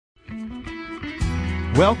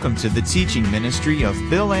Welcome to the teaching ministry of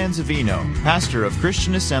Bill Anzavino, pastor of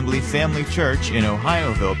Christian Assembly Family Church in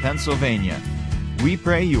Ohioville, Pennsylvania. We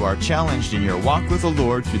pray you are challenged in your walk with the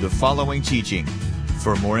Lord through the following teaching.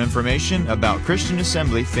 For more information about Christian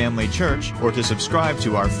Assembly Family Church or to subscribe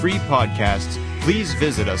to our free podcasts, please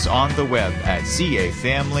visit us on the web at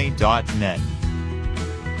cafamily.net.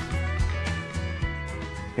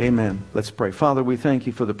 Amen. Let's pray. Father, we thank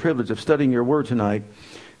you for the privilege of studying your word tonight.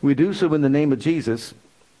 We do so in the name of Jesus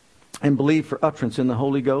and believe for utterance in the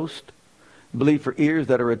Holy Ghost. Believe for ears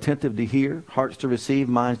that are attentive to hear, hearts to receive,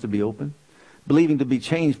 minds to be open. Believing to be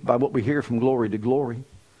changed by what we hear from glory to glory.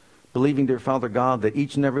 Believing, dear Father God, that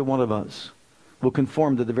each and every one of us will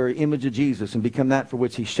conform to the very image of Jesus and become that for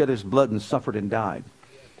which he shed his blood and suffered and died.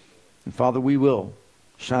 And Father, we will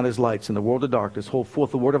shine as lights in the world of darkness, hold forth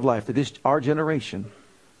the word of life to this our generation,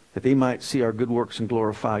 that they might see our good works and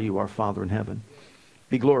glorify you, our Father in heaven.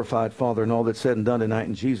 Be glorified, Father, in all that's said and done tonight.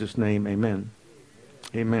 In Jesus' name, amen.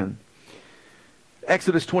 Amen.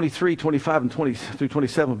 Exodus 23, 25, and 20 through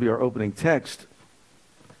 27 will be our opening text.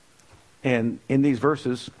 And in these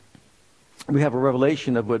verses, we have a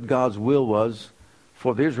revelation of what God's will was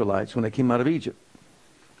for the Israelites when they came out of Egypt.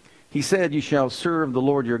 He said, you shall serve the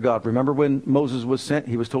Lord your God. Remember when Moses was sent,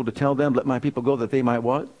 he was told to tell them, let my people go that they might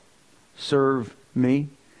what? Serve me.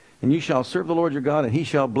 And you shall serve the Lord your God, and he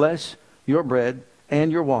shall bless your bread and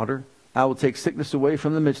your water. I will take sickness away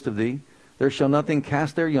from the midst of thee. There shall nothing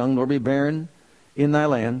cast their young, nor be barren in thy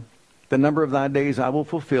land. The number of thy days I will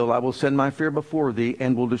fulfill. I will send my fear before thee,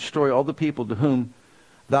 and will destroy all the people to whom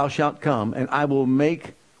thou shalt come. And I will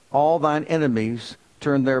make all thine enemies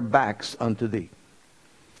turn their backs unto thee.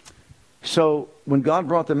 So when God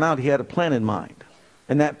brought them out, he had a plan in mind.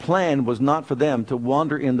 And that plan was not for them to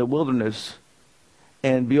wander in the wilderness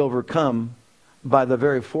and be overcome by the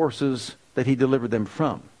very forces that he delivered them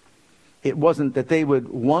from. It wasn't that they would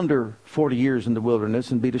wander 40 years in the wilderness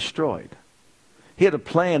and be destroyed. He had a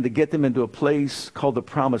plan to get them into a place called the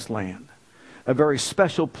Promised Land, a very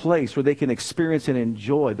special place where they can experience and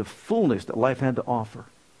enjoy the fullness that life had to offer.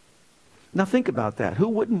 Now think about that. Who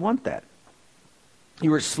wouldn't want that?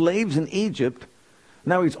 You were slaves in Egypt.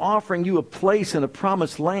 Now he's offering you a place in a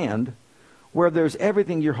promised land where there's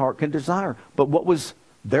everything your heart can desire. But what was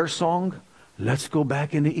their song? Let's go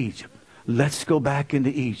back into Egypt. Let's go back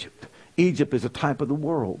into Egypt. Egypt is a type of the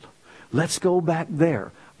world. Let's go back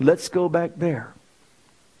there. Let's go back there.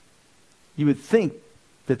 You would think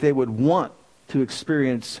that they would want to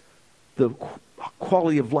experience the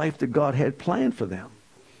quality of life that God had planned for them.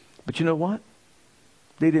 But you know what?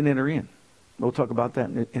 They didn't enter in. We'll talk about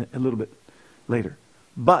that in a little bit later.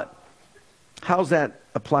 But how's that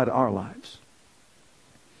apply to our lives?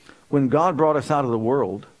 When God brought us out of the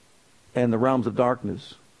world and the realms of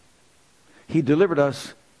darkness, he delivered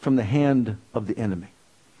us from the hand of the enemy.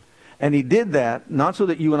 And he did that not so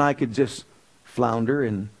that you and I could just flounder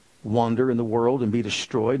and wander in the world and be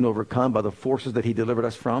destroyed and overcome by the forces that he delivered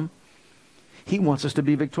us from. He wants us to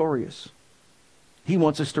be victorious. He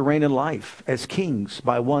wants us to reign in life as kings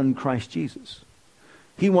by one Christ Jesus.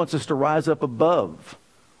 He wants us to rise up above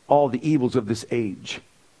all the evils of this age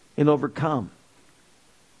and overcome.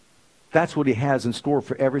 That's what he has in store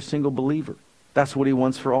for every single believer. That's what he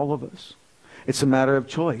wants for all of us. It's a matter of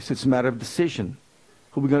choice. It's a matter of decision.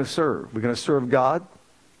 Who are we going to serve? We're going to serve God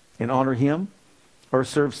and honor him, or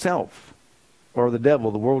serve self, or the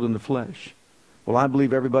devil, the world, and the flesh. Well, I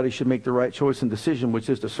believe everybody should make the right choice and decision, which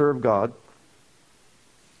is to serve God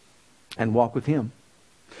and walk with him.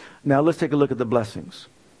 Now, let's take a look at the blessings.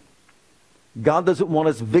 God doesn't want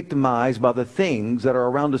us victimized by the things that are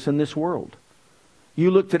around us in this world.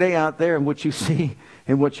 You look today out there and what you see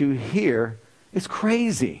and what you hear, it's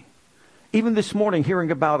crazy. Even this morning, hearing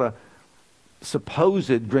about a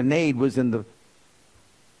supposed grenade was in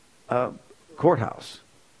the courthouse.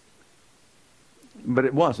 But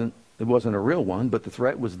it wasn't. It wasn't a real one, but the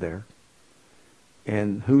threat was there.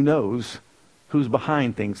 And who knows who's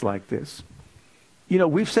behind things like this. You know,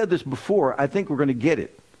 we've said this before. I think we're going to get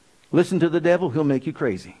it. Listen to the devil, he'll make you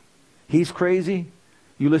crazy. He's crazy.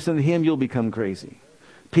 You listen to him, you'll become crazy.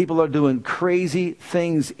 People are doing crazy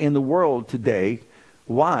things in the world today.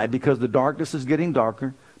 Why? Because the darkness is getting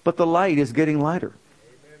darker, but the light is getting lighter.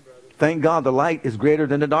 Amen, thank God the light is greater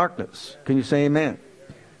than the darkness. Can you say amen?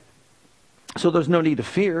 So there's no need to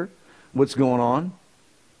fear what's going on.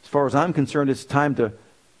 As far as I'm concerned, it's time to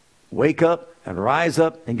wake up and rise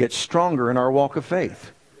up and get stronger in our walk of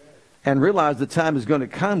faith. And realize the time is going to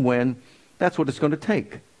come when that's what it's going to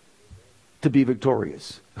take to be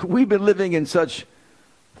victorious. We've been living in such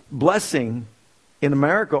blessing in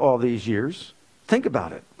America all these years. Think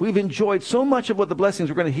about it. We've enjoyed so much of what the blessings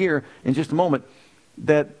we're going to hear in just a moment.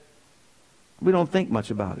 that we don't think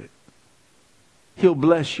much about it. He'll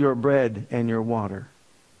bless your bread and your water.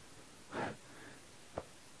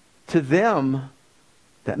 To them,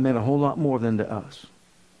 that meant a whole lot more than to us.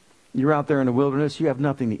 You're out there in the wilderness, you have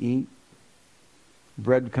nothing to eat.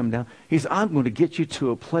 Bread would come down. He said, I'm going to get you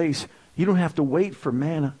to a place you don't have to wait for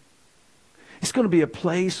manna. It's going to be a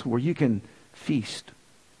place where you can feast.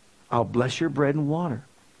 I'll bless your bread and water.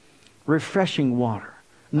 Refreshing water.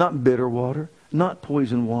 Not bitter water. Not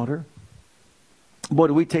poison water. Boy,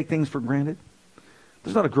 do we take things for granted?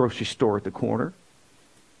 There's not a grocery store at the corner.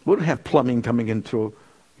 We don't have plumbing coming into,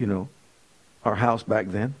 our house back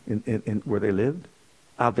then in where they lived.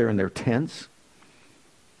 Out there in their tents.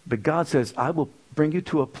 But God says, I will bring you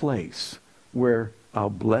to a place where I'll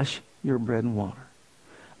bless your bread and water.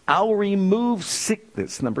 I'll remove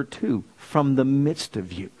sickness, number 2, from the midst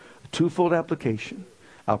of you. A twofold application.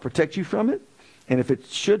 I'll protect you from it. And if it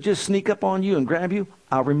should just sneak up on you and grab you,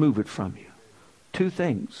 I'll remove it from you. 2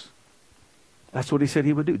 things. That's what he said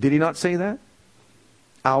he would do. Did he not say that?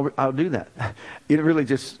 I'll do that. It really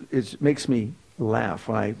it makes me laugh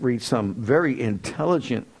when I read some very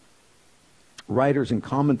intelligent writers and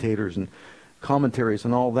commentators and commentaries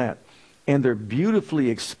and all that. And they're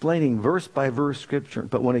beautifully explaining verse by verse scripture.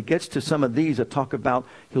 But when it gets to some of these that talk about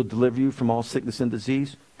he'll deliver you from all sickness and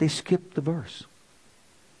disease, they skip the verse.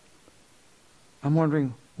 I'm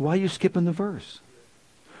wondering, why are you skipping the verse?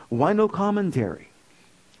 Why no commentary?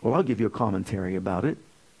 Well, I'll give you a commentary about it,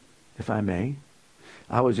 if I may.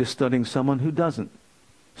 I was just studying someone who doesn't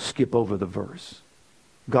skip over the verse.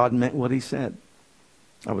 God meant what he said.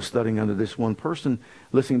 I was studying under this one person,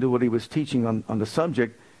 listening to what he was teaching on the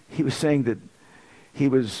subject. He was saying that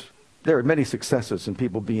there are many successes in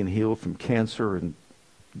people being healed from cancer and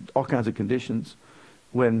all kinds of conditions.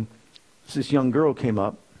 When this young girl came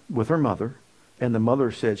up with her mother, and the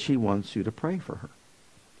mother said she wants you to pray for her.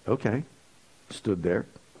 Okay. Stood there.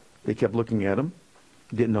 They kept looking at him.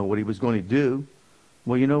 Didn't know what he was going to do.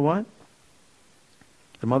 Well, you know what?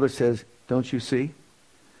 The mother says, don't you see?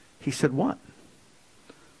 He said, what?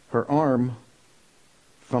 Her arm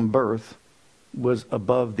from birth was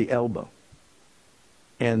above the elbow.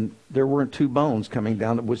 And there weren't 2 bones coming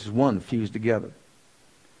down. It was one fused together.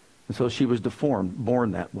 And so she was deformed,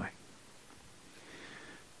 born that way.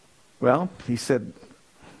 Well, he said,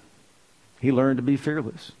 he learned to be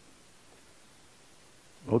fearless.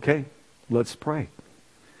 Okay, let's pray.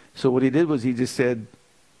 So what he did was he just said,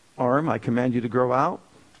 arm, I command you to grow out.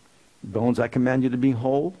 Bones, I command you to be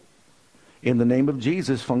whole. In the name of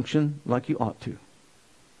Jesus, function like you ought to.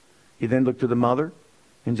 He then looked to the mother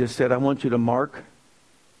and just said, I want you to mark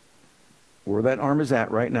where that arm is at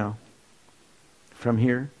right now. From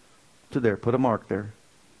here to there. Put a mark there.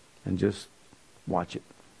 And just watch it.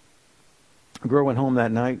 The girl went home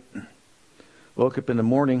that night. Woke up in the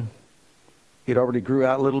morning. It already grew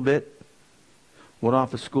out a little bit. Went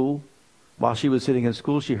off to school. While she was sitting in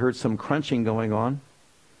school, she heard some crunching going on.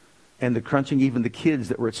 And the crunching, even the kids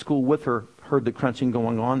that were at school with her heard the crunching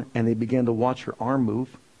going on, and they began to watch her arm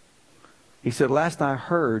move. He said, last I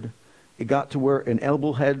heard, it got to where an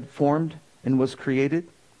elbow head formed and was created.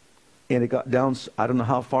 And it got down, I don't know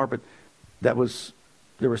how far, but there was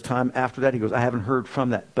time after that. He goes, I haven't heard from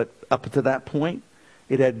that. But up to that point,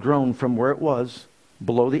 it had grown from where it was,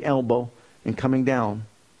 below the elbow, and coming down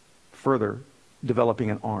further, developing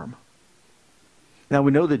an arm. Now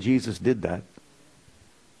we know that Jesus did that.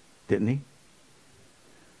 Didn't he?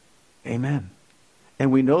 Amen.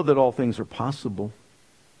 And we know that all things are possible.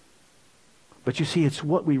 But you see, it's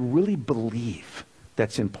what we really believe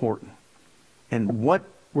that's important. And what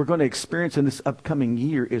we're going to experience in this upcoming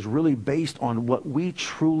year is really based on what we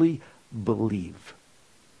truly believe.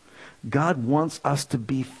 God wants us to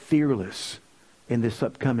be fearless in this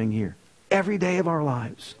upcoming year. Every day of our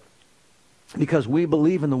lives. Because we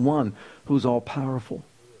believe in the one who's all powerful.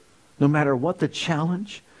 No matter what the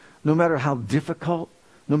challenge, no matter how difficult,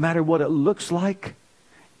 no matter what it looks like,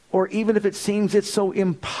 or even if it seems it's so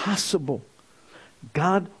impossible,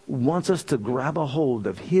 God wants us to grab a hold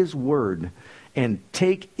of His Word and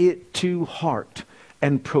take it to heart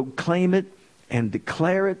and proclaim it and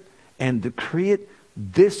declare it and decree it.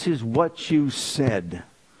 This is what you said.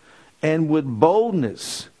 And with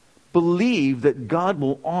boldness, believe that God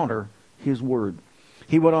will honor His Word.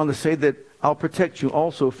 He went on to say that I'll protect you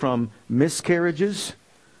also from miscarriages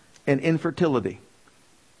and infertility.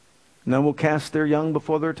 None will cast their young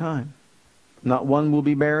before their time. Not one will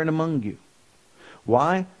be barren among you.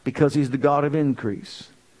 Why? Because He's the God of increase.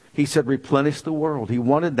 He said, replenish the world. He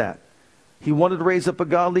wanted that. He wanted to raise up a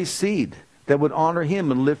godly seed that would honor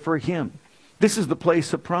Him and live for Him. This is the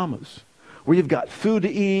place of promise. where you've got food to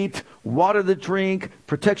eat, water to drink,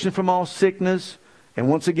 protection from all sickness, and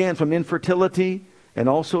once again from infertility, and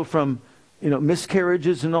also from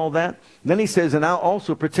miscarriages and all that. Then he says, and I'll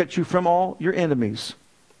also protect you from all your enemies.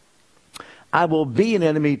 I will be an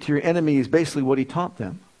enemy to your enemies, basically what he taught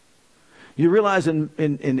them. You realize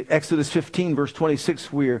in Exodus 15, verse 26,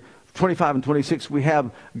 25 and 26, we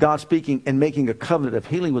have God speaking and making a covenant of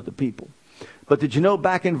healing with the people. But did you know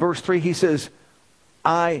back in verse 3, he says,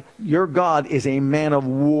 your God is a man of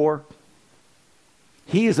war.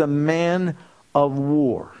 He is a man of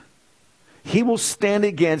war. He will stand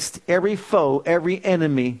against every foe, every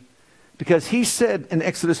enemy, because he said in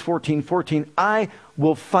Exodus 14:14, I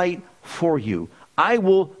will fight for you. I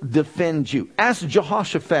will defend you. Ask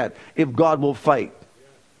Jehoshaphat if God will fight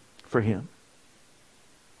for him.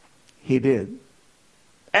 He did.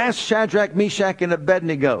 Ask Shadrach, Meshach, and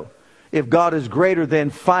Abednego if God is greater than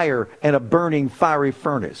fire and a burning fiery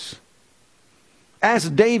furnace.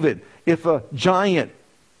 Ask David if a giant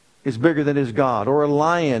is bigger than his God, or a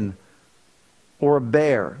lion, or a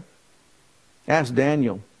bear. Ask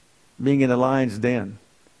Daniel, being in a lion's den.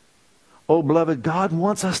 Oh, beloved, God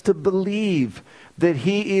wants us to believe that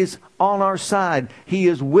He is on our side. He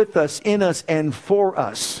is with us, in us, and for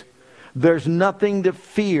us. There's nothing to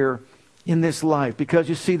fear in this life, because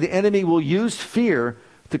you see, the enemy will use fear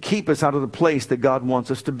to keep us out of the place that God wants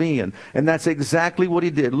us to be in. And that's exactly what he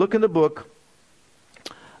did. Look in the book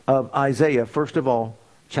of Isaiah, first of all,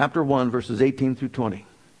 chapter 1, verses 18 through 20.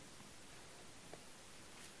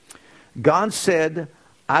 God said,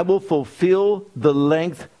 I will fulfill the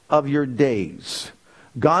length of your days.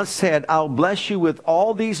 God said, I'll bless you with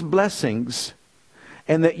all these blessings,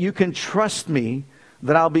 and that you can trust me,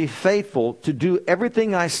 that I'll be faithful to do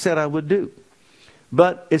everything I said I would do.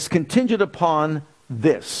 But it's contingent upon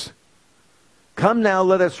this. Come now,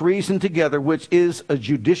 let us reason together, which is a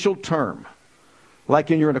judicial term. Like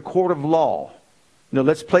when you're in a court of law.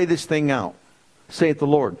 Let's play this thing out, saith the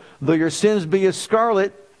Lord. Though your sins be as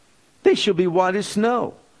scarlet, they shall be white as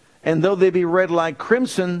snow. And though they be red like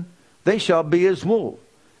crimson, they shall be as wool.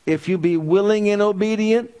 If you be willing and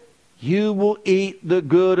obedient, you will eat the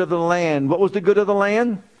good of the land. What was the good of the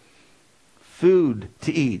land? Food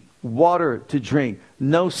to eat, water to drink,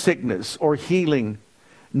 no sickness or healing,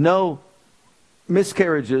 no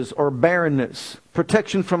miscarriages or barrenness,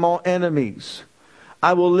 protection from all enemies.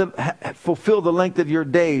 I will fulfill the length of your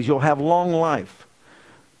days. You'll have long life.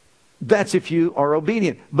 That's if you are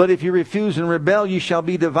obedient. But if you refuse and rebel, you shall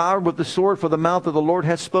be devoured with the sword, for the mouth of the Lord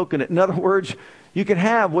hath spoken it. In other words, you can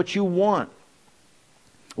have what you want.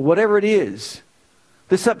 Whatever it is.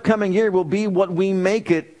 This upcoming year will be what we make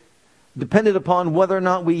it, dependent upon whether or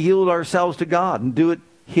not we yield ourselves to God and do it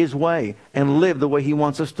His way and live the way He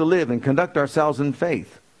wants us to live and conduct ourselves in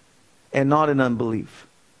faith and not in unbelief.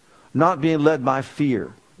 Not being led by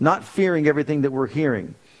fear. Not fearing everything that we're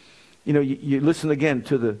hearing. You listen again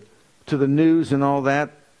to the news and all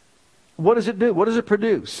that. What does it do? What does it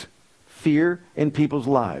produce? Fear in people's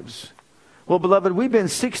lives. Well, beloved, we've been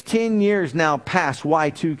 16 years now past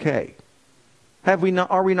Y2K. Have we not?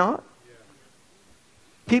 Are we not?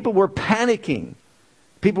 People were panicking.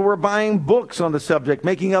 People were buying books on the subject,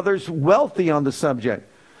 making others wealthy on the subject.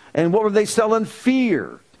 And what were they selling?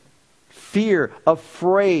 Fear. Fear,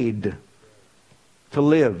 afraid to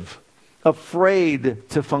live, afraid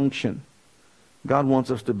to function. God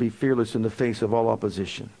wants us to be fearless in the face of all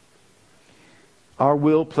opposition. Our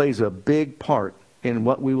will plays a big part in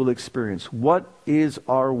what we will experience. What is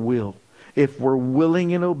our will? If we're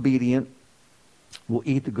willing and obedient, we'll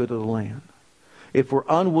eat the good of the land. If we're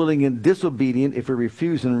unwilling and disobedient, if we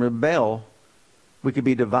refuse and rebel, we could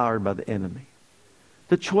be devoured by the enemy.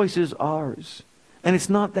 The choice is ours. And it's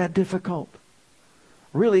not that difficult.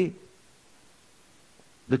 Really,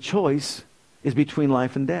 the choice is between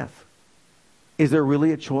life and death. Is there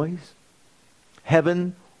really a choice?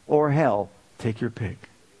 Heaven or hell? Take your pick.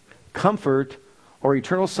 Comfort or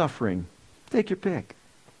eternal suffering? Take your pick.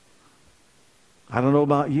 I don't know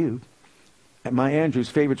about you. My Andrew's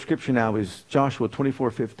favorite scripture now is Joshua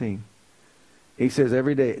 24:15. He says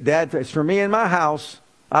every day, Dad, as for me and my house,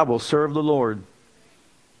 I will serve the Lord.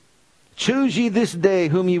 Choose ye this day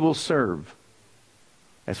whom ye will serve.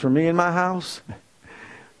 As for me and my house,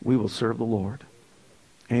 we will serve the Lord.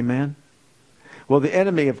 Amen. Well, the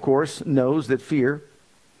enemy, of course, knows that fear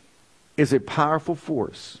is a powerful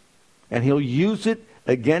force. And he'll use it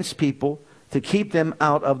against people to keep them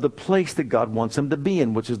out of the place that God wants them to be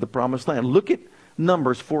in, which is the promised land. Look at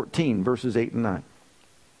Numbers 14, verses 8 and 9.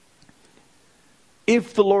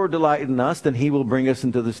 If the Lord delight in us, then He will bring us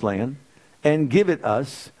into this land and give it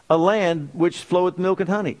us, a land which floweth milk and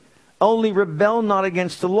honey. Only rebel not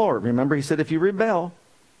against the Lord. Remember, he said, if you rebel,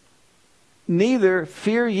 neither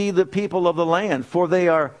fear ye the people of the land, for they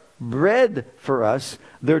are bread for us.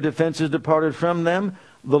 Their defense is departed from them.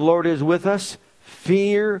 The Lord is with us.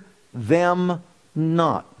 Fear them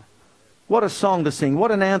not. What a song to sing.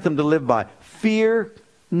 What an anthem to live by. Fear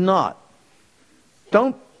not.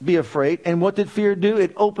 Don't be afraid. And what did fear do?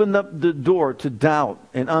 It opened up the door to doubt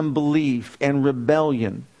and unbelief and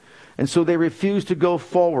rebellion. And so they refused to go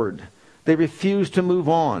forward. They refused to move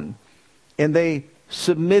on. And they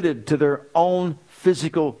submitted to their own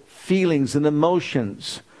physical feelings and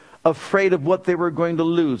emotions, afraid of what they were going to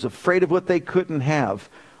lose, afraid of what they couldn't have.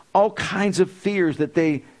 All kinds of fears that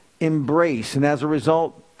they embrace. And as a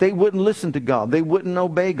result, they wouldn't listen to God. They wouldn't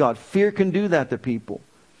obey God. Fear can do that to people.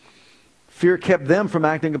 Fear kept them from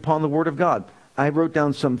acting upon the Word of God. I wrote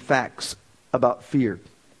down some facts about fear.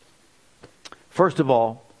 First of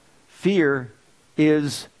all, fear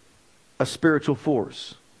is a spiritual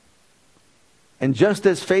force. And just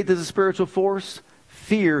as faith is a spiritual force,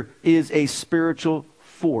 fear is a spiritual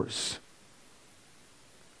force.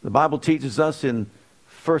 The Bible teaches us in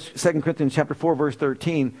 2 Corinthians chapter 4, verse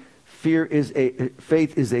 13,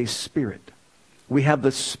 faith is a spirit. We have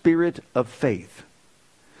the spirit of faith.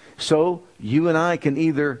 So you and I can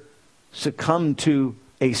either succumb to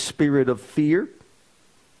a spirit of fear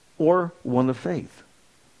or one of faith.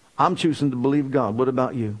 I'm choosing to believe God. What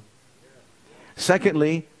about you?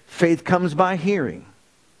 Secondly, faith comes by hearing.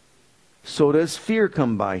 So does fear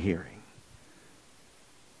come by hearing.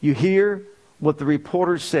 You hear what the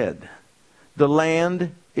reporter said. The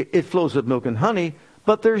land, it flows with milk and honey,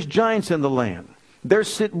 but there's giants in the land.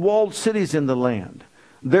 There's walled cities in the land.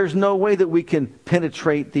 There's no way that we can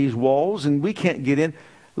penetrate these walls, and we can't get in.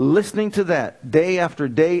 Listening to that day after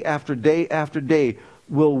day after day after day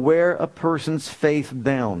will wear a person's faith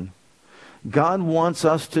down. God wants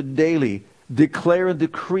us to daily declare and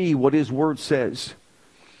decree what His Word says.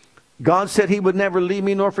 God said He would never leave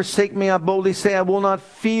me nor forsake me. I boldly say, I will not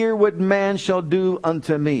fear what man shall do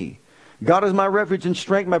unto me. God is my refuge and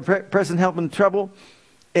strength, my present help in trouble.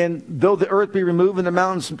 And though the earth be removed and the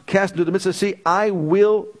mountains cast into the midst of the sea, I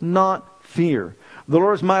will not fear. The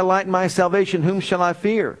Lord is my light and my salvation. Whom shall I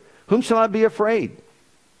fear? Whom shall I be afraid?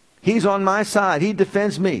 He's on my side. He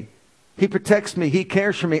defends me. He protects me. He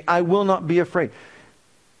cares for me. I will not be afraid.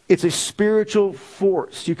 It's a spiritual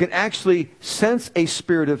force. You can actually sense a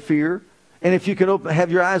spirit of fear. And if you can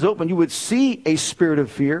have your eyes open, you would see a spirit of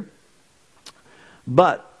fear.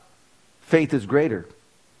 But faith is greater.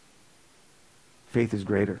 Faith is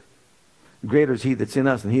greater. Greater is He that's in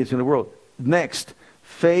us than he that's in the world. Next,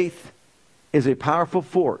 faith is a powerful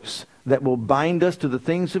force that will bind us to the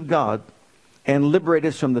things of God and liberate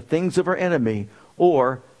us from the things of our enemy,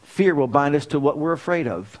 or fear will bind us to what we're afraid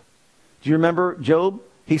of. Do you remember Job?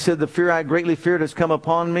 He said, the fear I greatly feared has come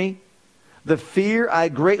upon me. The fear I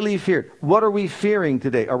greatly feared. What are we fearing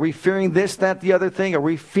today? Are we fearing this, that, the other thing? Are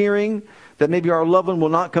we fearing that maybe our loved one will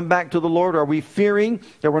not come back to the Lord? Are we fearing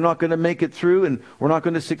that we're not going to make it through and we're not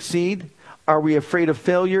going to succeed? Are we afraid of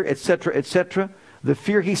failure, etc., etc.? The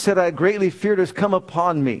fear He said I greatly feared has come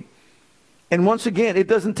upon me. And once again, it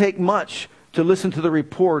doesn't take much to listen to the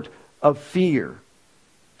report of fear.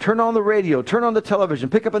 Turn on the radio, turn on the television,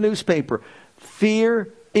 pick up a newspaper. Fear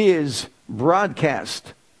is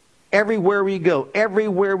broadcast everywhere we go,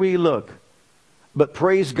 everywhere we look. But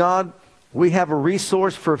praise God, we have a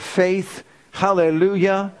resource for faith,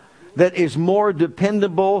 hallelujah, that is more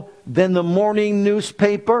dependable than the morning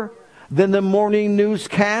newspaper, than the morning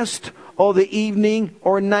newscast, or the evening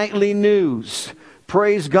or nightly news.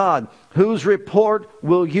 Praise God. Whose report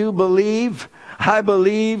will you believe? I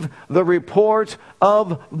believe the report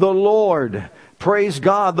of the Lord. Praise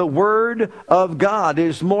God. The Word of God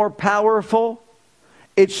is more powerful.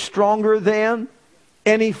 It's stronger than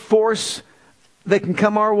any force that can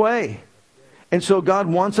come our way. And so God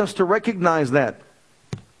wants us to recognize that.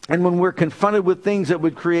 And when we're confronted with things that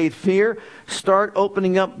would create fear, start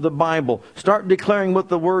opening up the Bible. Start declaring what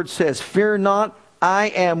the Word says. Fear not, I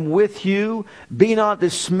am with you. Be not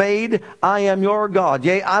dismayed, I am your God.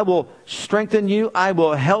 Yea, I will strengthen you. I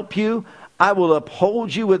will help you. I will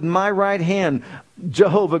uphold you with my right hand.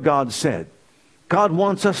 Jehovah God said. God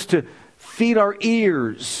wants us to feed our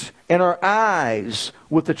ears and our eyes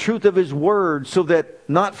with the truth of His Word, so that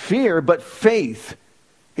not fear, but faith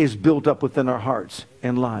is built up within our hearts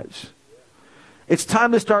and lives. It's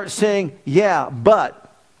time to start saying, yeah,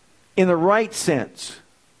 but in the right sense.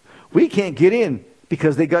 We can't get in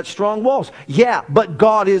because they got strong walls. Yeah, but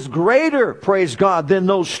God is greater, praise God, than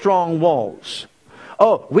those strong walls.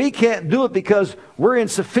 Oh, we can't do it because we're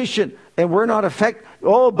insufficient and we're not effective.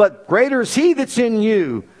 Oh, but greater is He that's in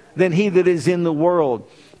you than he that is in the world.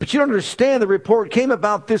 But you don't understand, the report came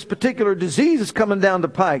about this particular disease is coming down the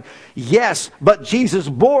pike. Yes, but Jesus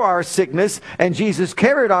bore our sickness, and Jesus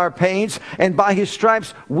carried our pains, and by his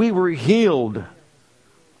stripes we were healed.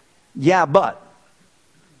 Yeah, but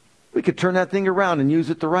we could turn that thing around and use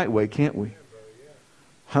it the right way, can't we?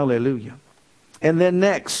 Hallelujah. And then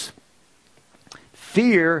next,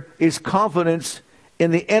 fear is confidence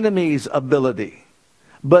in the enemy's ability.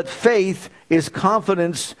 But faith is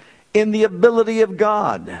confidence in the ability of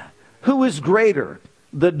God. Who is greater,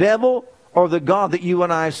 the devil or the God that you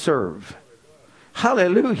and I serve?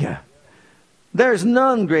 Hallelujah. There's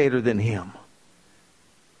none greater than him.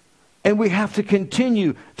 And we have to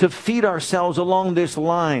continue to feed ourselves along this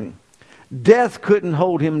line. Death couldn't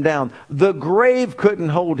hold him down. The grave couldn't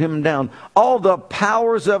hold him down. All the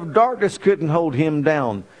powers of darkness couldn't hold him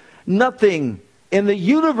down. Nothing in the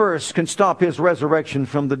universe can stop his resurrection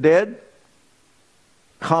from the dead.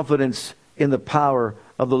 Confidence in the power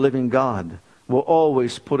of the living God will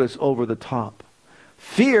always put us over the top.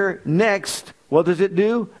 Fear, next, what does it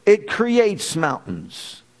do? It creates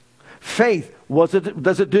mountains. Faith, what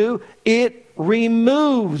does it do? It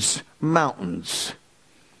removes mountains.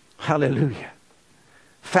 Hallelujah.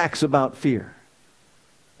 Facts about fear.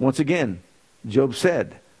 Once again, Job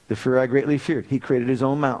said, the fear I greatly feared. He created his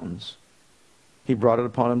own mountains. He brought it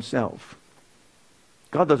upon himself.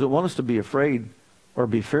 God doesn't want us to be afraid or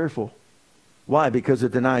be fearful. Why? Because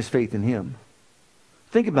it denies faith in him.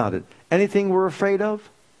 Think about it. Anything we're afraid of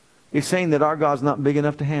is saying that our God's not big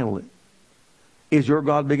enough to handle it. Is your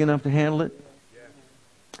God big enough to handle it?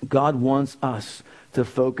 God wants us to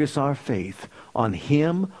focus our faith on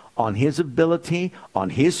him, on his ability, on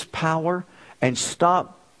his power, and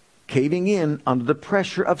stop caving in under the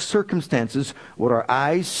pressure of circumstances, what our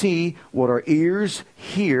eyes see, what our ears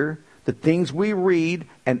hear, the things we read,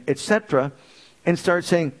 and etc., and start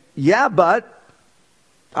saying, yeah, but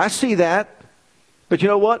I see that. But you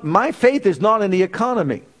know what? My faith is not in the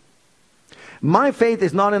economy. My faith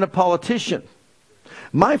is not in a politician.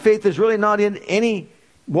 My faith is really not in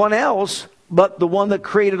anyone else but the one that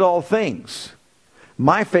created all things.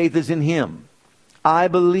 My faith is in him. I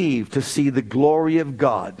believe to see the glory of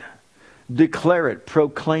God. Declare it,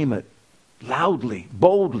 proclaim it loudly,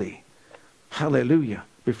 boldly. Hallelujah.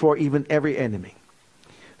 Before even every enemy.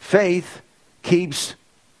 Faith keeps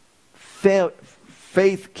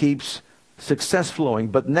success flowing.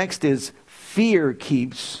 But next is fear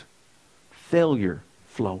keeps failure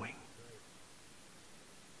flowing.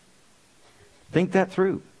 Think that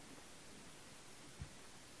through.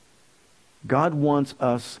 God wants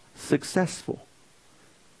us successful.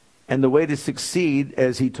 And the way to succeed,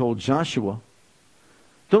 as he told Joshua,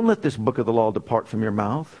 don't let this book of the law depart from your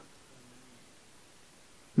mouth.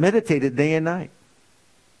 Meditate it day and night.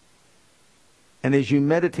 And as you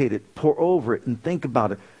meditate it, pour over it and think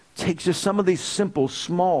about it. Take just some of these simple,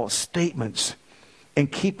 small statements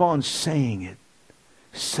and keep on saying it.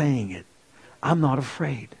 Saying it. I'm not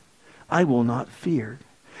afraid. I will not fear.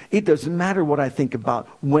 It doesn't matter what I think about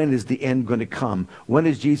when is the end going to come. When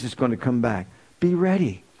is Jesus going to come back? Be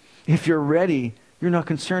ready. If you're ready, you're not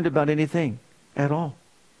concerned about anything at all.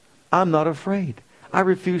 I'm not afraid. I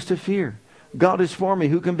refuse to fear. God is for me.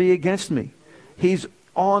 Who can be against me? He's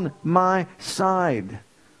on my side.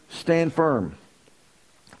 Stand firm.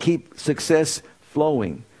 Keep success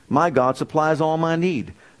flowing. My God supplies all my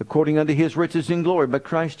need according unto his riches in glory by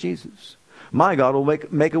Christ Jesus. My God will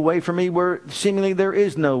make a way for me where seemingly there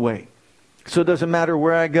is no way. So it doesn't matter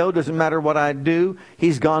where I go, doesn't matter what I do.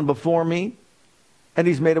 He's gone before me, and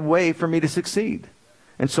he's made a way for me to succeed.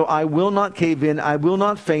 And so I will not cave in, I will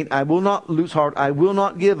not faint, I will not lose heart, I will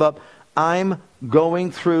not give up. I'm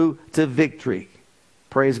going through to victory.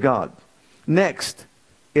 Praise God. Next,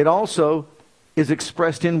 it also is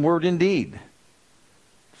expressed in word and deed.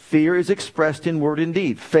 Fear is expressed in word and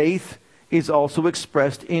deed. Faith is also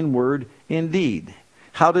expressed in word and deed.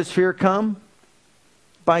 How does fear come?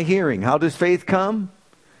 By hearing. How does faith come?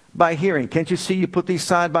 By hearing. Can't you see, you put these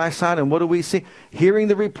side by side, and what do we see? Hearing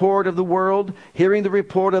the report of the world, hearing the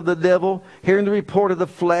report of the devil, hearing the report of the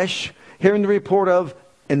flesh, hearing the report of,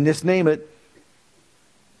 and just name it,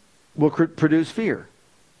 will produce fear.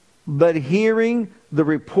 But hearing the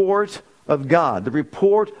report of God, the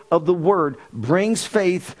report of the Word, brings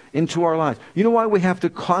faith into our lives. You know why we have to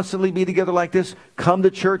constantly be together like this? Come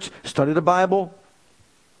to church, study the Bible,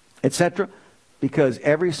 etc. Because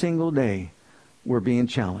every single day we're being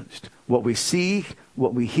challenged. What we see,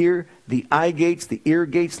 what we hear, the eye gates, the ear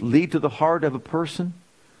gates lead to the heart of a person.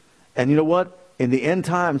 And you know what? In the end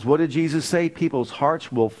times, what did Jesus say? People's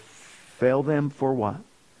hearts will fail them for what?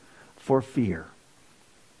 For fear.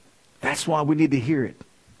 That's why we need to hear it.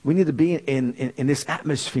 We need to be in this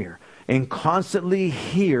atmosphere and constantly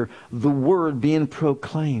hear the word being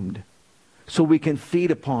proclaimed so we can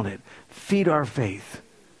feed upon it, feed our faith,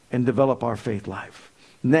 and develop our faith life.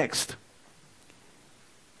 Next,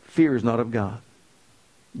 fear is not of God.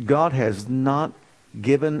 God has not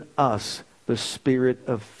given us the spirit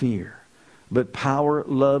of fear, but power,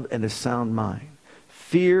 love, and a sound mind.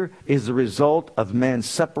 Fear is the result of man's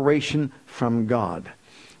separation from God.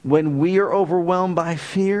 When we are overwhelmed by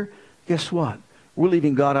fear, guess what? We're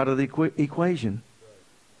leaving God out of the equation.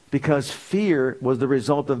 Because fear was the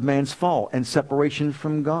result of man's fall and separation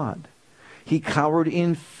from God. He cowered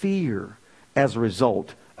in fear as a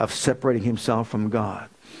result of separating himself from God.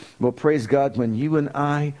 Well, praise God, when you and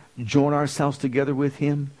I join ourselves together with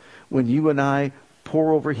him, when you and I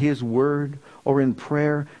pour over his word or in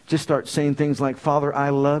prayer, just start saying things like, Father, I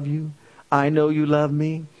love you. I know you love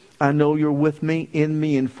me. I know you're with me, in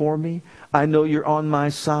me, and for me. I know you're on my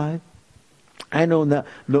side. I know that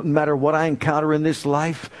no matter what I encounter in this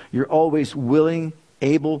life, you're always willing,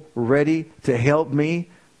 able, ready to help me,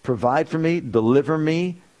 provide for me, deliver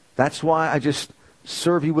me. That's why I just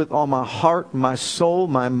serve you with all my heart, my soul,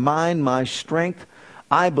 my mind, my strength.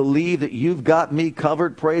 I believe that you've got me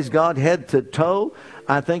covered, praise God, head to toe.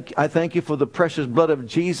 I thank you for the precious blood of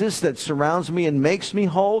Jesus that surrounds me and makes me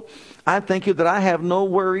whole. I thank you that I have no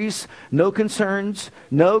worries, no concerns,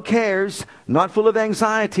 no cares, not full of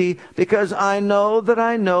anxiety, because I know that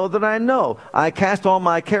I know that I know. I cast all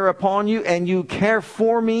my care upon you, and you care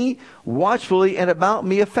for me watchfully and about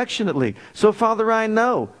me affectionately. So, Father, I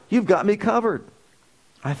know you've got me covered.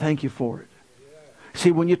 I thank you for it.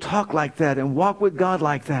 See, when you talk like that and walk with God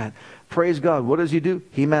like that, praise God, what does he do?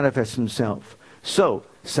 He manifests himself. So,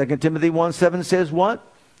 2 Timothy 1:7 says what?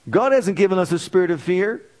 God hasn't given us a spirit of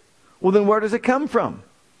fear. Well, then where does it come from?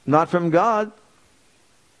 Not from God.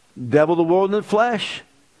 Devil, the world, and the flesh.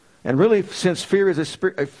 And really, since fear is a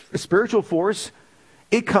spiritual force,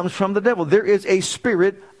 it comes from the devil. There is a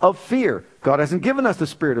spirit of fear. God hasn't given us the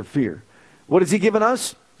spirit of fear. What has he given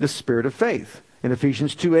us? The spirit of faith. In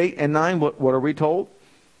Ephesians 2:8 and 9, what are we told?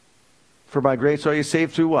 For by grace are you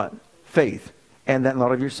saved through what? Faith. And that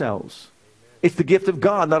not of yourselves. It's the gift of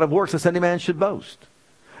God, not of works, lest any man should boast.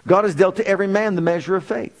 God has dealt to every man the measure of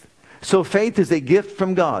faith. So faith is a gift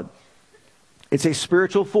from God. It's a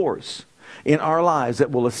spiritual force in our lives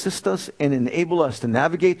that will assist us and enable us to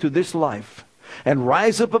navigate through this life and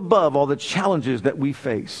rise up above all the challenges that we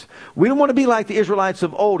face. We don't want to be like the Israelites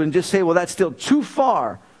of old and just say, well, that's still too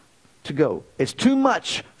far to go. It's too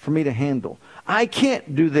much for me to handle. I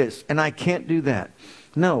can't do this and I can't do that.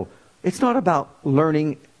 No, it's not about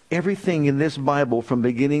learning everything in this Bible from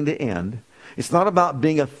beginning to end. It's not about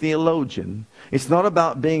being a theologian. It's not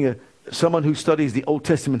about being someone who studies the Old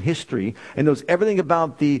Testament history and knows everything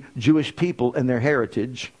about the Jewish people and their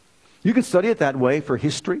heritage. You can study it that way for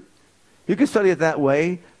history. You can study it that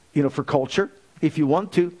way, for culture, if you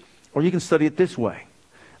want to. Or you can study it this way.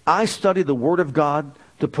 I study the Word of God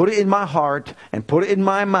to put it in my heart and put it in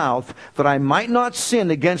my mouth, that I might not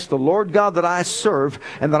sin against the Lord God that I serve,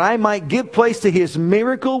 and that I might give place to His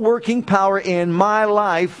miracle working power in my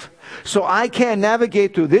life, so I can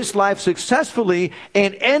navigate through this life successfully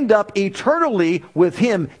and end up eternally with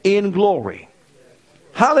Him in glory.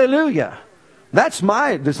 Hallelujah. That's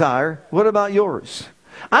my desire. What about yours?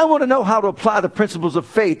 I want to know how to apply the principles of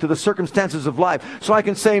faith to the circumstances of life, so I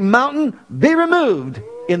can say, mountain, be removed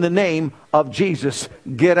in the name of Jesus.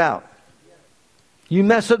 Get out. You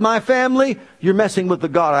mess with my family, you're messing with the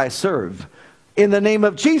God I serve. In the name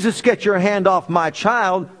of Jesus, get your hand off my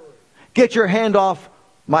child. Get your hand off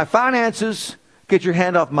my finances. Get your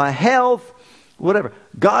hand off my health. Whatever.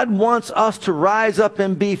 God wants us to rise up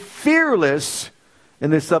and be fearless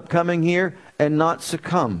in this upcoming year and not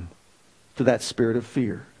succumb to that spirit of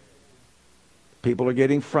fear. People are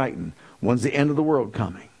getting frightened. When's the end of the world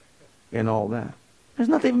coming? And all that. There's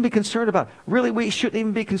nothing to even be concerned about. Really, we shouldn't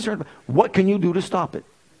even be concerned about. What can you do to stop it?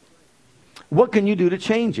 What can you do to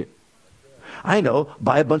change it? I know,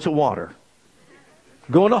 buy a bunch of water.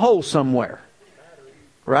 Go in a hole somewhere.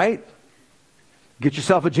 Right? Get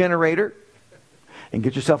yourself a generator and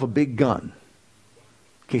get yourself a big gun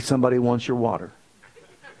in case somebody wants your water.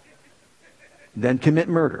 Then commit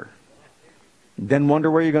murder. Then wonder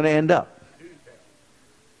where you're going to end up.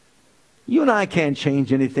 You and I can't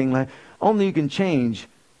change anything. Only you can change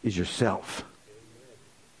is yourself.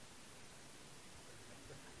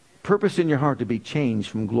 Purpose in your heart to be changed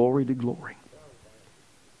from glory to glory.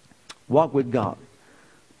 Walk with God.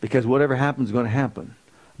 Because whatever happens is going to happen.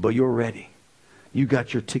 But you're ready. You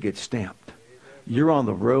got your ticket stamped. You're on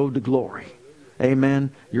the road to glory.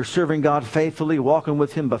 Amen. You're serving God faithfully, walking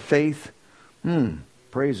with Him by faith.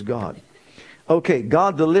 Praise God. Okay,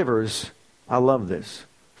 God delivers, I love this,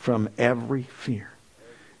 from every fear.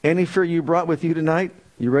 Any fear you brought with you tonight,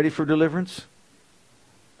 you ready for deliverance?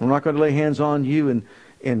 I'm not going to lay hands on you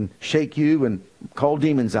and shake you and call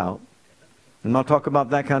demons out. I'm not talking about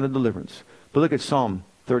that kind of deliverance. But look at Psalm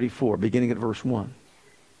 34, beginning at verse 1.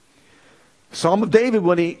 Psalm of David,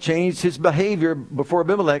 when he changed his behavior before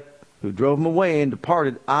Abimelech, who drove him away and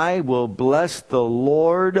departed. I will bless the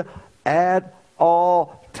Lord at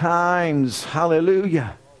all times.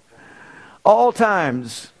 Hallelujah. All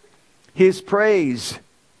times his praise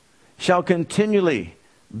shall continually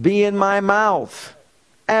be in my mouth.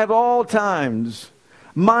 At all times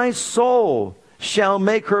my soul shall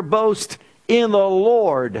make her boast in the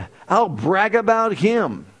Lord. I'll brag about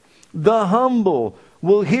him. The humble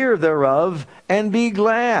will hear thereof and be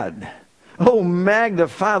glad. Oh,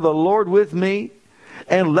 magnify the Lord with me,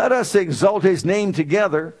 and let us exalt his name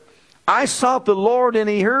together. I sought the Lord, and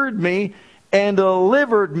he heard me, and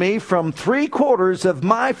delivered me from 3/4 of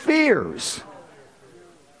my fears.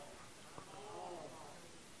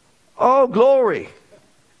 Oh, glory.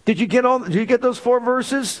 Did you get those 4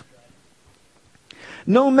 verses?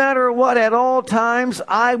 No matter what, at all times,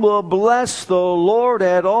 I will bless the Lord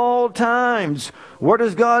at all times. Where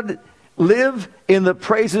does God live? In the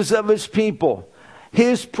praises of his people.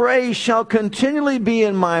 His praise shall continually be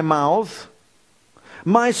in my mouth.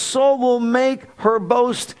 My soul will make her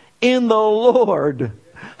boast in the Lord.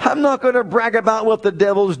 I'm not going to brag about what the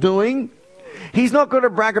devil's doing. He's not going to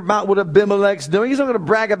brag about what Abimelech's doing. He's not going to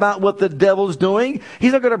brag about what the devil's doing.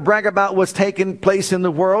 He's not going to brag about what's taking place in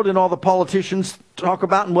the world and all the politicians talk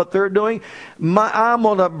about and what they're doing. I'm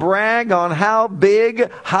going to brag on how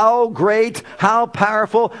big, how great, how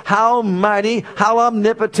powerful, how mighty, how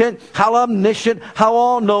omnipotent, how omniscient, how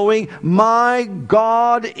all-knowing my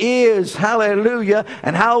God is. Hallelujah.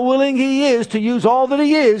 And how willing he is to use all that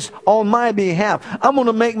he is on my behalf. I'm going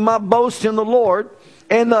to make my boast in the Lord.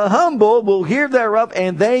 And the humble will hear thereof,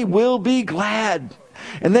 and they will be glad.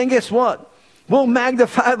 And then guess what? We'll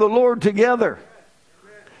magnify the Lord together.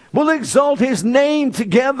 We'll exalt his name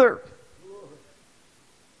together.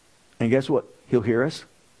 And guess what? He'll hear us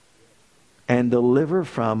and deliver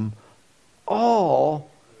from all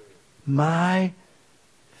my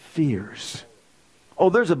fears. Oh,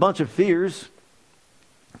 there's a bunch of fears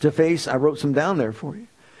to face. I wrote some down there for you.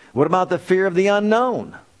 What about the fear of the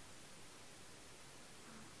unknown?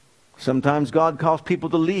 Sometimes God calls people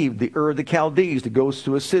to leave the Ur of the Chaldees to go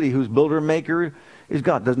to a city whose builder and maker is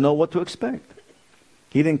God. Doesn't know what to expect.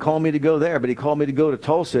 He didn't call me to go there, but he called me to go to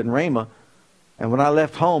Tulsa and Ramah. And when I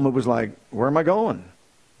left home, it was like, where am I going?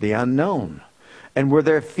 The unknown. And were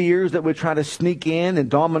there fears that would try to sneak in and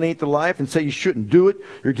dominate the life and say you shouldn't do it?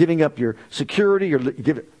 You're giving up your security.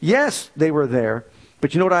 Yes, they were there.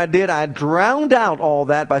 But you know what I did? I drowned out all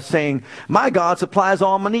that by saying, my God supplies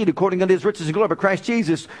all my need according unto his riches and glory by Christ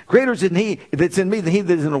Jesus. Greater is he that's in me than he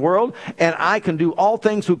that is in the world. And I can do all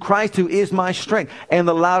things through Christ who is my strength. And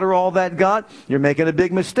the louder all that got, you're making a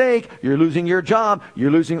big mistake. You're losing your job. You're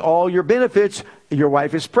losing all your benefits. Your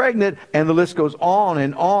wife is pregnant. And the list goes on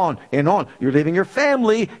and on and on. You're leaving your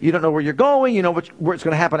family. You don't know where you're going. You know where it's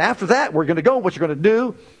going to happen after that. Where you're going to go, what you're going to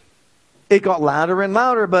do. It got louder and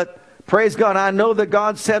louder, but praise God, I know that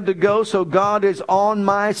God said to go, so God is on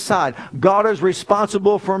my side. God is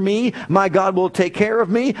responsible for me. My God will take care of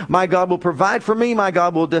me. My God will provide for me. My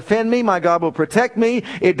God will defend me. My God will protect me.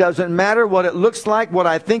 It doesn't matter what it looks like, what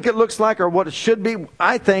I think it looks like, or what it should be.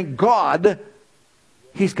 I thank God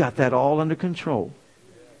he's got that all under control.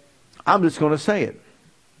 I'm just going to say it.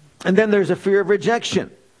 And then there's a fear of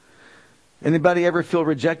rejection. Anybody ever feel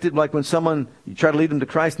rejected, like when you try to lead them to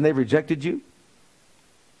Christ and they've rejected you?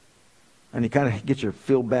 And you kind of get your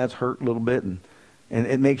feel-bads hurt a little bit. And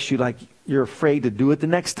it makes you like you're afraid to do it the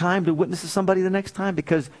next time, to witness to somebody the next time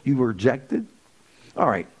because you were rejected. All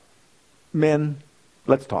right. Men,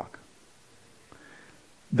 let's talk.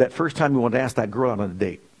 That first time you wanted to ask that girl out on a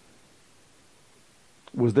date,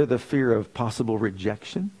 was there the fear of possible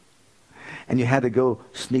rejection? And you had to go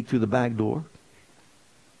sneak through the back door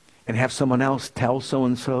and have someone else tell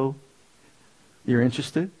so-and-so you're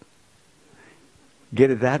interested? Get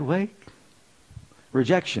it that way?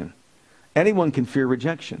 Rejection. Anyone can fear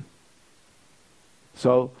rejection.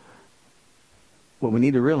 So, what we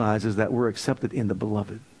need to realize is that we're accepted in the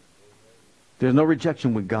beloved. There's no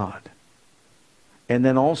rejection with God. And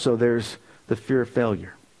then also there's the fear of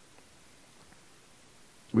failure.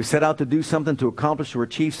 We set out to do something, to accomplish or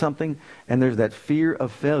achieve something, and there's that fear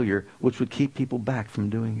of failure which would keep people back from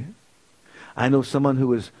doing it. I know someone who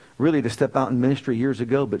was ready to step out in ministry years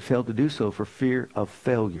ago but failed to do so for fear of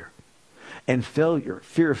failure. And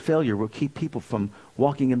fear of failure will keep people from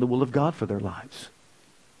walking in the will of God for their lives.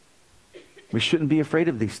 We shouldn't be afraid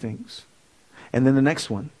of these things. And then the next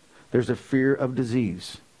one, there's a fear of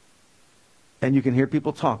disease. And you can hear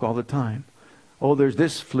people talk all the time. Oh, there's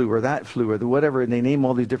this flu or that flu or the whatever, and they name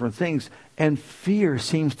all these different things. And fear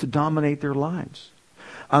seems to dominate their lives.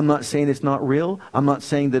 I'm not saying it's not real. I'm not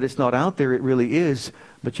saying that it's not out there. It really is.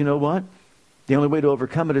 But you know what? The only way to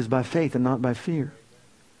overcome it is by faith and not by fear.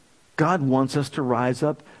 God wants us to rise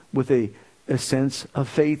up with a sense of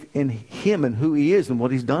faith in Him and who He is and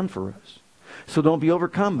what He's done for us. So don't be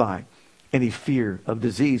overcome by any fear of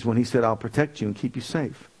disease when He said, I'll protect you and keep you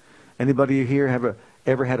safe. Anybody here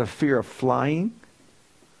ever had a fear of flying?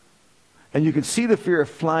 And you can see the fear of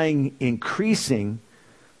flying increasing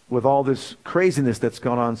with all this craziness that's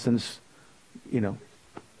gone on since,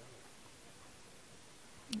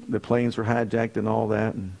 the planes were hijacked and all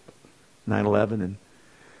that, and 9/11.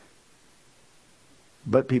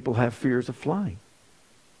 But people have fears of flying.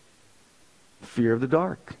 Fear of the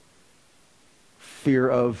dark. Fear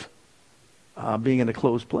of being in a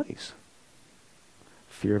closed place.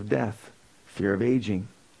 Fear of death. Fear of aging.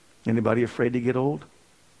 Anybody afraid to get old?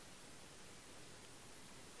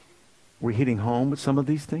 We're hitting home with some of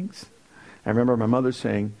these things. I remember my mother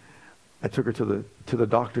saying, I took her to the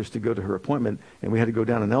doctors to go to her appointment, and we had to go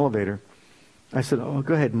down an elevator. I said, oh,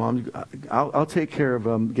 go ahead, Mom. I'll take care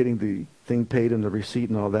of getting the thing paid and the receipt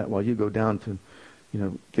and all that while you go down to,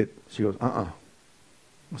 get... She goes, I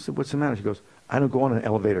said, what's the matter? She goes, I don't go on an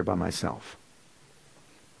elevator by myself.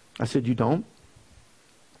 I said, you don't?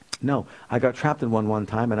 No, I got trapped in one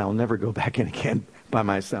time, and I'll never go back in again by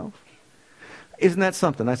myself. Isn't that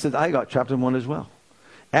something? I said, I got trapped in one as well.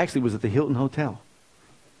 Actually, it was at the Hilton Hotel.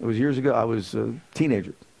 It was years ago. I was a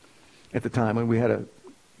teenager at the time when we had a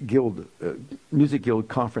music guild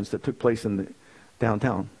conference that took place in the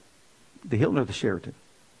downtown. The Hilton or the Sheraton?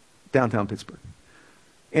 Downtown Pittsburgh.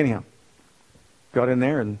 Anyhow, got in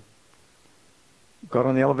there and got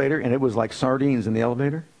on the elevator, and it was like sardines in the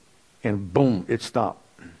elevator, and boom, it stopped.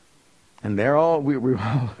 And there we were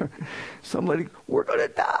all, some lady, we're going to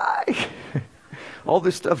die. All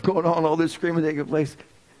this stuff going on, all this screaming taking place.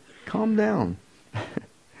 Calm down.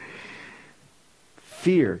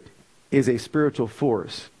 Fear is a spiritual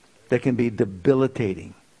force that can be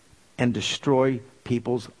debilitating and destroy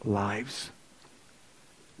people's lives.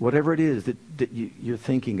 Whatever it is that you're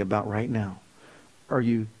thinking about right now, are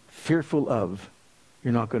you fearful of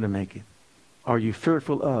you're not going to make it? Are you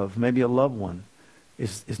fearful of maybe a loved one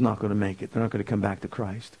is not going to make it? They're not going to come back to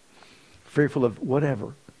Christ. Fearful of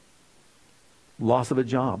whatever. Loss of a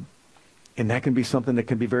job. And that can be something that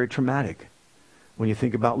can be very traumatic when you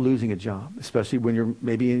think about losing a job, especially when you're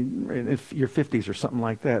maybe in your 50s or something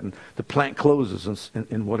like that, and the plant closes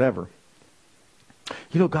and whatever.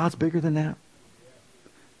 God's bigger than that.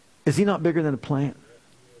 Is He not bigger than a plant?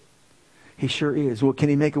 He sure is. Well, can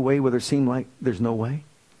He make a way where there seems like there's no way?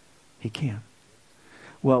 He can.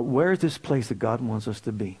 Well, where is this place that God wants us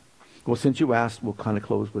to be? Well, since you asked, we'll kind of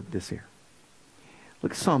close with this here.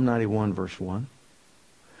 Look at Psalm 91, verse 1.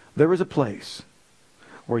 There is a place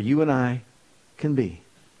where you and I can be,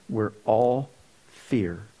 where all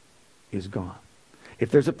fear is gone. If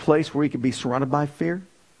there's a place where we can be surrounded by fear,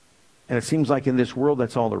 and it seems like in this world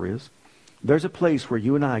that's all there is, there's a place where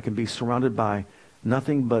you and I can be surrounded by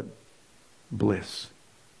nothing but bliss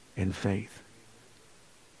and faith.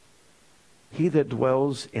 He that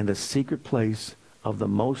dwells in the secret place of the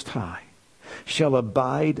Most High shall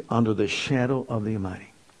abide under the shadow of the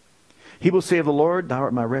Almighty. He will say of the Lord, Thou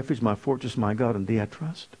art my refuge, my fortress, my God, in Thee I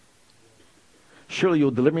trust. Surely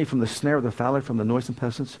you'll deliver me from the snare of the fowler, from the noisome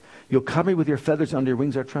pestilence. You'll cover me with your feathers, under your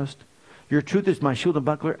wings I trust. Your truth is my shield and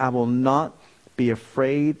buckler. I will not be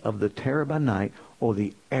afraid of the terror by night, or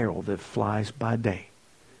the arrow that flies by day.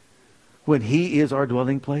 When He is our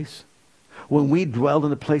dwelling place, when we dwell in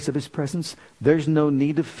the place of His presence, there's no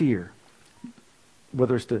need of fear.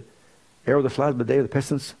 Whether it's the arrow that flies by day, or the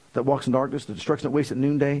pestilence that walks in darkness, the destruction that wastes at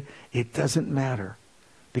noonday, it doesn't matter.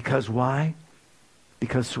 Because why?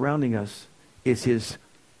 Because surrounding us is His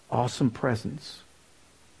awesome presence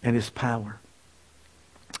and His power.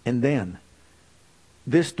 And then,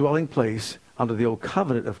 this dwelling place, under the old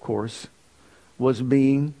covenant, of course, was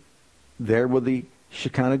being there where the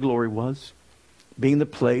Shekinah glory was, being the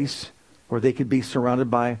place where they could be surrounded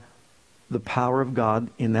by the power of God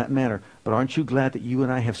in that manner. But aren't you glad that you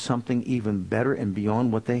and I have something even better and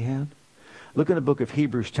beyond what they had? Look in the book of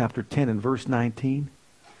Hebrews chapter 10 and verse 19.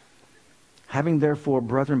 Having therefore,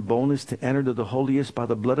 brethren, boldness to enter to the holiest by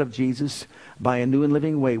the blood of Jesus, by a new and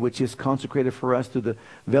living way, which is consecrated for us through the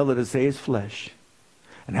veil that is His flesh.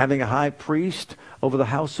 And having a high priest over the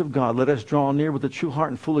house of God, let us draw near with a true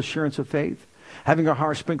heart and full assurance of faith. Having our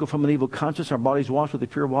hearts sprinkled from an evil conscience, our bodies washed with the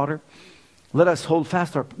pure water. Let us hold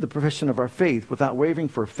fast the profession of our faith without wavering,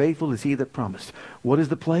 for faithful is he that promised. What is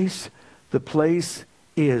the place? The place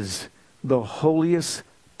is the holiest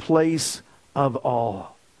place of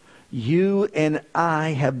all. You and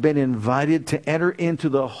I have been invited to enter into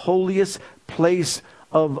the holiest place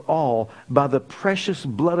of all by the precious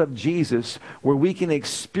blood of Jesus, where we can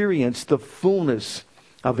experience the fullness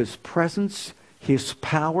of his presence, his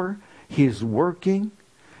power, his working,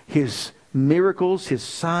 his miracles, his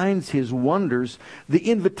signs, his wonders.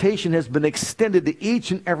 The invitation has been extended to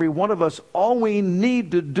each and every one of us. All we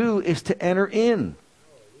need to do is to enter in.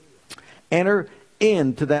 Enter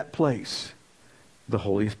into that place, the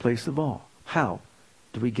holiest place of all. How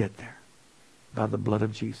do we get there? By the blood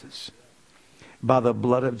of Jesus. By the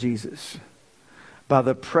blood of Jesus. By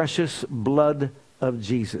the precious blood of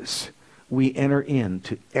Jesus, we enter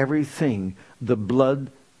into everything the blood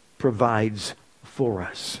provides for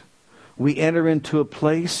us. We enter into a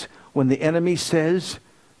place when the enemy says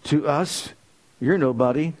to us, "You're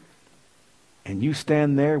nobody." And you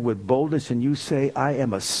stand there with boldness and you say, "I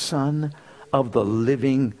am a son of the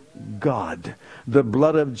living God. The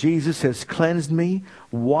blood of Jesus has cleansed me,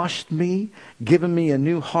 washed me, given me a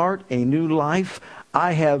new heart, a new life.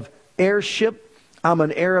 I have heirship. I'm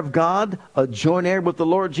an heir of God, a joint heir with the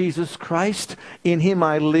Lord Jesus Christ. In him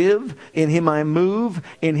I live, in him I move,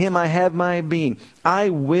 in him I have my being. I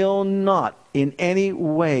will not in any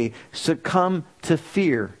way succumb to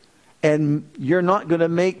fear. And you're not going to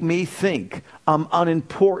make me think I'm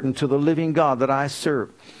unimportant to the living God that I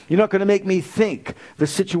serve. You're not going to make me think the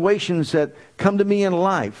situations that come to me in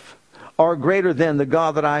life are greater than the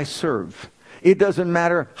God that I serve. It doesn't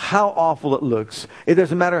matter how awful it looks. It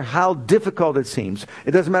doesn't matter how difficult it seems.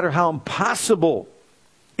 It doesn't matter how impossible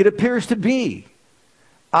it appears to be.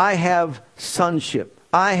 I have sonship.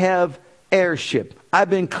 I have heirship. I've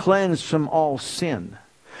been cleansed from all sin.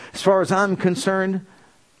 As far as I'm concerned,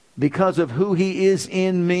 because of who he is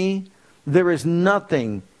in me, there is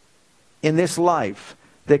nothing in this life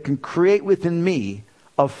that can create within me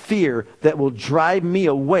a fear that will drive me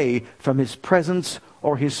away from his presence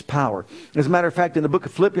or his power. As a matter of fact, in the book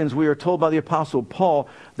of Philippians, we are told by the Apostle Paul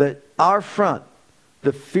that our front,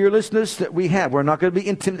 the fearlessness that we have, we're not going to be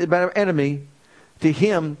intimidated by our enemy. To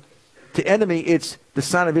him, to enemy, it's the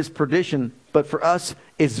sign of his perdition. But for us,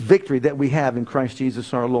 it's victory that we have in Christ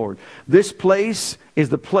Jesus our Lord. This place is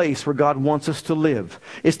the place where God wants us to live.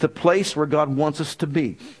 It's the place where God wants us to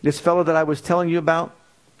be. This fellow that I was telling you about,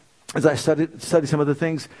 as I studied some of the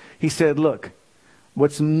things, he said, look,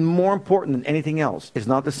 what's more important than anything else is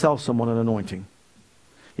not to sell someone an anointing.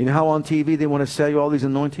 You know how on TV they want to sell you all these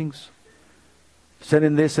anointings? Send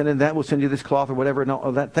in this, send in that, we'll send you this cloth or whatever. And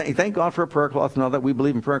all that. Thank God for a prayer cloth and all that. We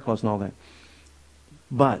believe in prayer cloths and all that.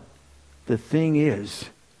 But the thing is,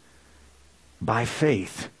 by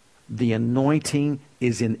faith, the anointing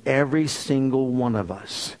is in every single one of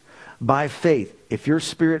us. By faith, if you're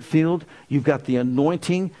spirit-filled, you've got the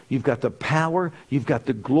anointing, you've got the power, you've got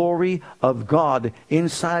the glory of God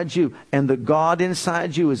inside you. And the God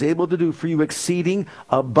inside you is able to do for you exceeding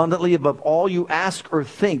abundantly above all you ask or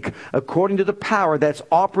think, according to the power that's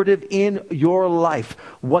operative in your life.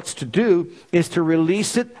 What's to do is to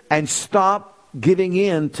release it and stop giving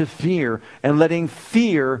in to fear and letting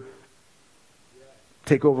fear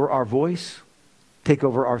take over our voice, take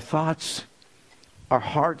over our thoughts, our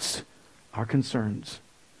hearts, our concerns.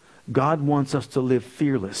 God wants us to live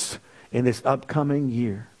fearless in this upcoming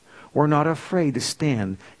year. We're not afraid to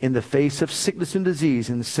stand in the face of sickness and disease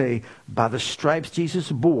and say, by the stripes Jesus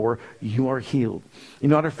bore, you are healed. You're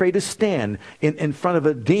not afraid to stand in front of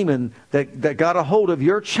a demon that got a hold of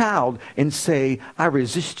your child and say, I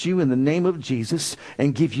resist you in the name of Jesus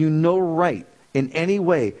and give you no right in any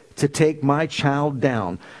way to take my child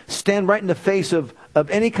down. Stand right in the face of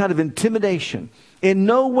any kind of intimidation. In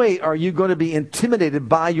no way are you going to be intimidated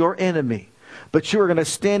by your enemy. But you are going to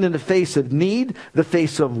stand in the face of need, the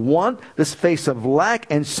face of want, the face of lack,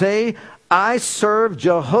 and say, I serve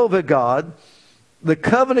Jehovah God, the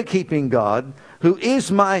covenant-keeping God, who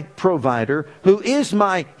is my provider, who is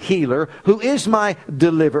my healer, who is my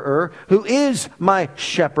deliverer, who is my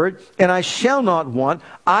shepherd, and I shall not want.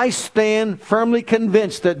 I stand firmly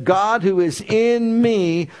convinced that God who is in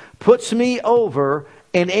me puts me over,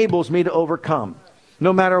 enables me to overcome.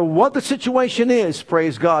 No matter what the situation is,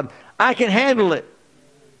 praise God, I can handle it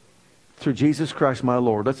through Jesus Christ my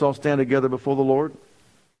Lord. Let's all stand together before the Lord.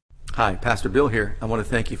 Hi, Pastor Bill here. I want to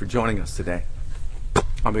thank you for joining us today.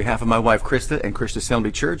 On behalf of my wife Krista and Christian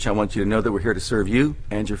Assembly Church, I want you to know that we're here to serve you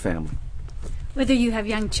and your family. Whether you have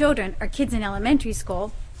young children or kids in elementary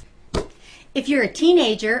school, if you're a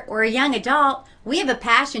teenager or a young adult, we have a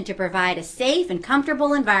passion to provide a safe and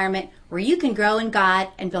comfortable environment where you can grow in God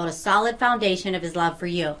and build a solid foundation of His love for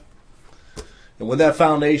you. And with that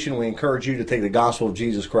foundation, we encourage you to take the gospel of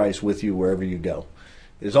Jesus Christ with you wherever you go.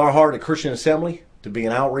 It is our heart at Christian Assembly to be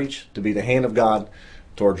an outreach, to be the hand of God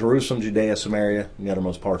toward Jerusalem, Judea, Samaria, and the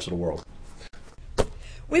uttermost parts of the world.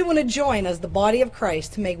 We want to join as the body of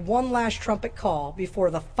Christ to make one last trumpet call before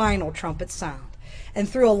the final trumpet sound, and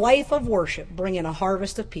through a life of worship bring in a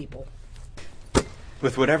harvest of people.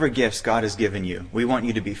 With whatever gifts God has given you, we want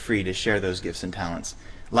you to be free to share those gifts and talents.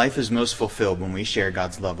 Life is most fulfilled when we share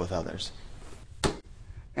God's love with others.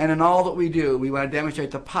 And in all that we do, we want to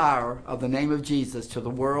demonstrate the power of the name of Jesus to the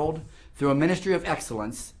world through a ministry of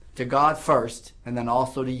excellence to God first, and then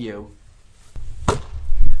also to you.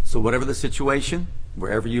 So whatever the situation,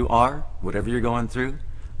 wherever you are, whatever you're going through,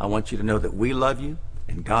 I want you to know that we love you,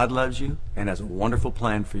 and God loves you, and has a wonderful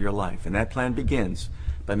plan for your life. And that plan begins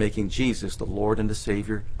by making Jesus the Lord and the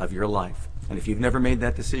Savior of your life. And if you've never made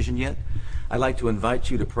that decision yet, I'd like to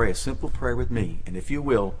invite you to pray a simple prayer with me. And if you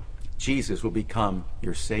will, Jesus will become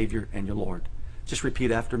your Savior and your Lord. Just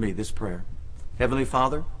repeat after me this prayer. Heavenly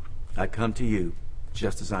Father, I come to you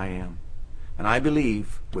just as I am. And I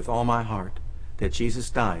believe with all my heart that Jesus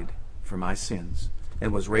died for my sins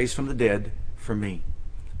and was raised from the dead for me.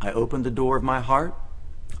 I open the door of my heart.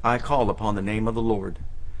 I call upon the name of the Lord.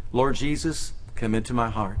 Lord Jesus, come into my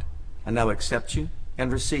heart. I now accept you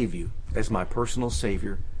and receive you as my personal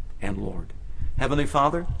Savior and Lord. Heavenly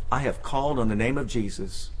Father, I have called on the name of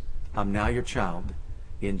Jesus. I'm now your child.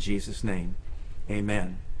 In Jesus' name,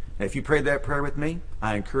 amen. Now, if you prayed that prayer with me,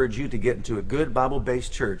 I encourage you to get into a good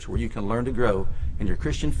Bible-based church where you can learn to grow in your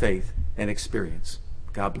Christian faith and experience.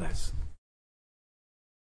 God bless.